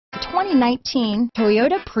2019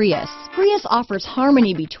 Toyota Prius. Prius offers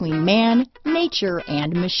harmony between man, nature,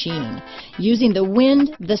 and machine. Using the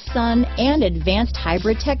wind, the sun, and advanced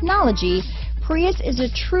hybrid technology, Prius is a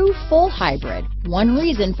true full hybrid, one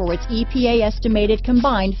reason for its EPA estimated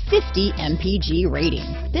combined 50 mpg rating.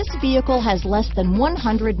 This vehicle has less than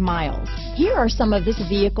 100 miles. Here are some of this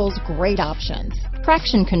vehicle's great options: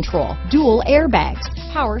 traction control, dual airbags,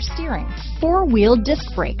 power steering, four-wheel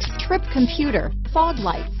disc brakes, trip computer, fog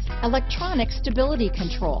lights, electronic stability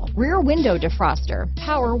control, rear window defroster,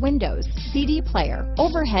 power windows, CD player,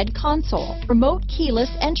 overhead console, remote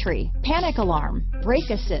keyless entry, panic alarm, brake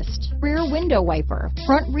assist, rear window wiper,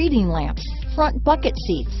 front reading lamps, front bucket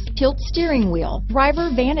seats, tilt steering wheel,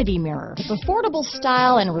 driver vanity mirror. If affordable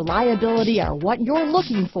style and reliability are what you're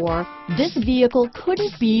looking for, this vehicle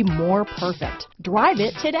couldn't be more perfect. Drive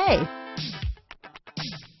it today.